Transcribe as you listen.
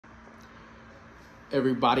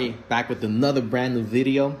Everybody, back with another brand new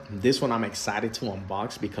video. This one I'm excited to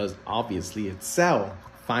unbox because obviously it's Cell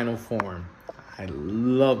Final Form. I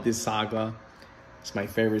love this saga. It's my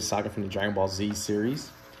favorite saga from the Dragon Ball Z series.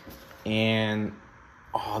 And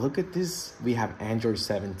oh, look at this. We have Android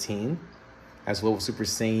 17 as well as Super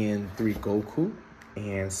Saiyan 3 Goku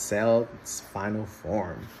and Cell's Final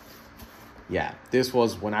Form. Yeah, this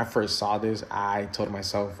was when I first saw this, I told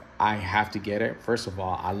myself I have to get it. First of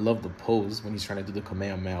all, I love the pose when he's trying to do the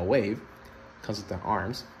Kamehameha wave. Comes with the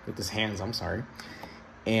arms, with his hands, I'm sorry.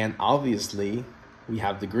 And obviously, we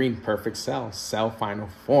have the green perfect Cell Final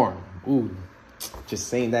Form. Ooh, just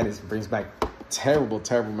saying that brings back terrible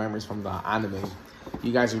memories from the anime.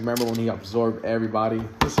 You guys remember when he absorbed everybody?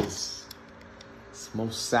 This is the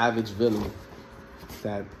most savage villain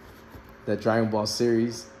that Dragon Ball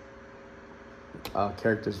series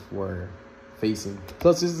characters were facing.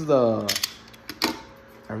 Plus, this is I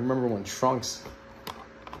remember when Trunks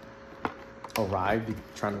arrived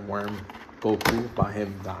trying to worm Goku by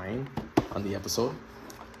him dying on the episode.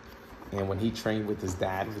 And when he trained with his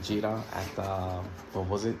dad, Vegeta, at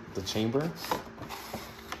the chamber,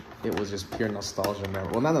 it was just pure nostalgia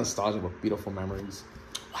memory. Well, not nostalgia, but beautiful memories.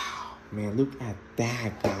 Wow, man, look at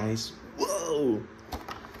that, guys. Whoa!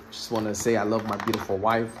 Just want to say I love my beautiful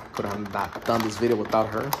wife. Could have not done this video without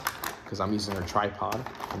her because I'm using her tripod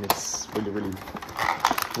and it's really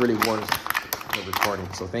worth the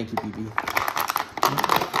recording. So thank you, BB.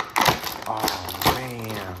 Oh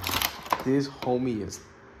man, this homie is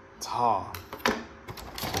tall.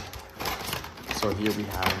 So here we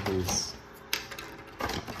have his.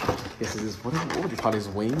 This is what would you call his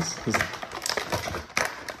wings?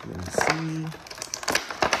 Let me see.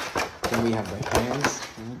 Then we have the hands.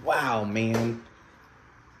 Wow, man.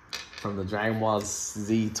 From the Dragon Ball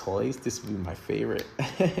Z toys, this would be my favorite.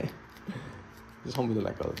 This homie look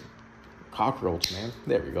like a cockroach, man.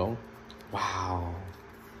 There we go. Wow.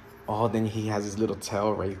 Oh, then he has his little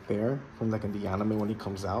tail right there from like in the anime when he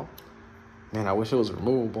comes out. Man, I wish it was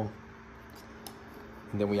removable.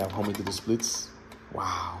 And then we have homie do the splits.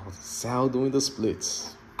 Wow, Cell doing the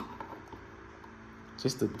splits.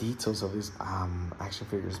 Just the details of his action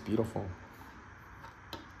figure is beautiful.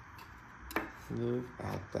 Look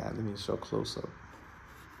at that. Let me show close up.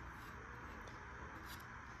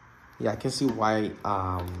 Yeah, I can see why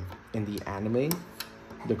in the anime,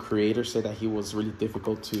 the creator said that he was really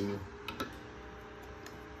difficult to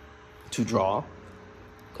draw.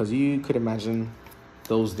 Because you could imagine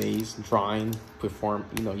those days drawing,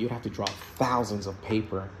 you'd have to draw thousands of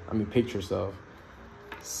pictures of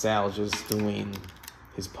Cell just doing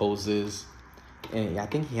his poses. And I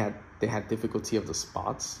think they had difficulty of the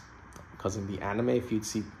spots. Because in the anime, if you'd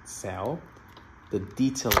see Cell, the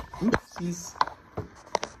details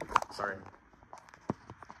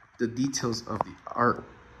of the art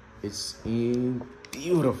is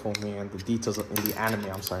beautiful, man. The details in the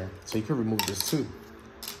anime, I'm sorry. So you can remove this too.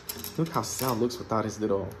 Look how Cell looks without his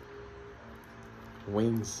little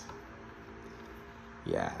wings.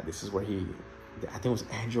 Yeah, this is where I think it was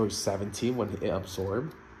Android 17 when it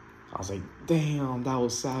absorbed. I was like, damn, that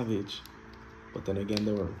was savage. But then again,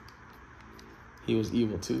 he was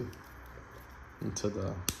evil too. Into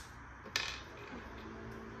the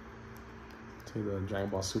Dragon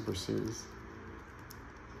Ball Super series.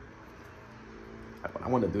 What I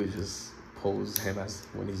want to do is just pose him as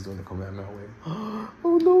when he's doing the Kamehameha wave.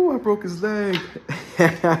 Oh no, I broke his leg.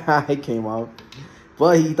 It came out.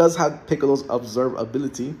 But he does have Piccolo's observe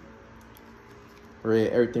ability,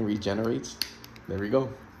 where everything regenerates. There we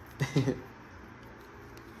go. I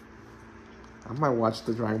might watch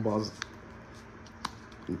the Dragon Ball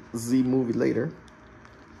Z movie later,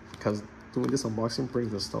 because doing this unboxing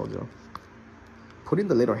brings nostalgia. Putting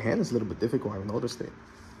the little hand is a little bit difficult, I've noticed it.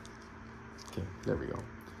 Okay, there we go.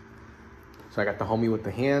 So I got the homie with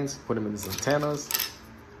the hands, put him in his antennas.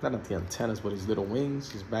 Not the antennas, but his little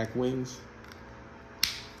wings, his back wings.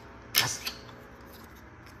 That's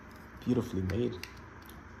beautifully made.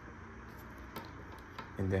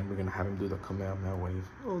 And then we're gonna have him do the Kamehameha wave.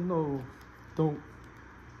 Oh no, don't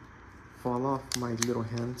fall off my little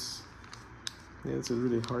hands. Yeah, this is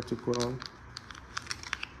really hard to put on.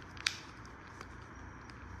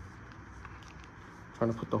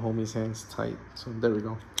 Trying to put the homie's hands tight. So there we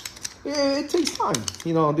go. Yeah, it takes time.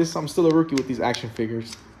 I'm still a rookie with these action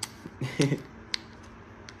figures. Okay,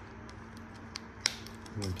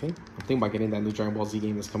 I'm thinking about getting that new Dragon Ball Z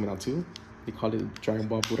game that's coming out too. They call it Dragon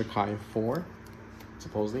Ball Budokai 4,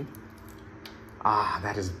 supposedly. Ah,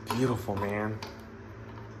 that is beautiful, man.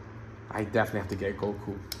 I definitely have to get Goku.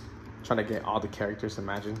 I'm trying to get all the characters,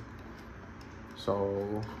 imagine.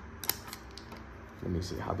 So Let me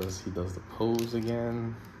see, how does he does the pose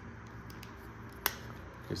again?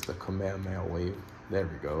 It's the Kamehameha wave. There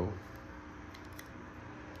we go.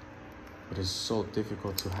 But it's so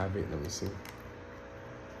difficult to have it. Let me see.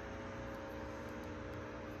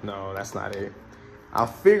 No, that's not it. I'll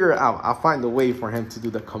figure it out. I'll find a way for him to do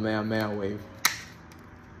the Kamehameha wave.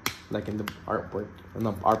 Like in the artwork, in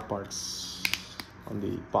the art parts on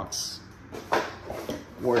the box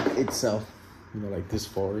work itself. You know, like this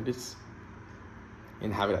forward is.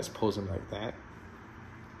 And have it as posing like that.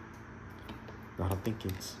 No, I don't think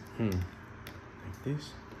it's like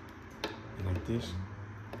this and like this.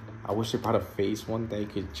 I wish they brought a face one that you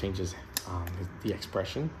could change the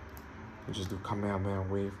expression and just do Kamehameha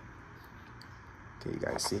wave. Okay, you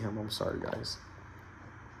guys see him? I'm sorry, guys.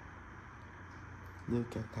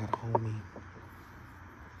 Look at that homie.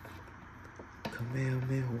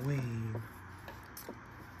 Kamehameha wave.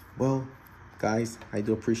 Well, guys, I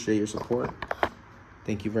do appreciate your support.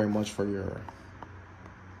 Thank you very much for your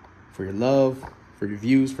love, for your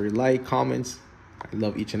views, for your like, comments. I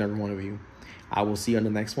love each and every one of you. I will see you on the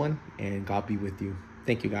next one, and God be with you.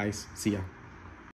 Thank you, guys. See ya.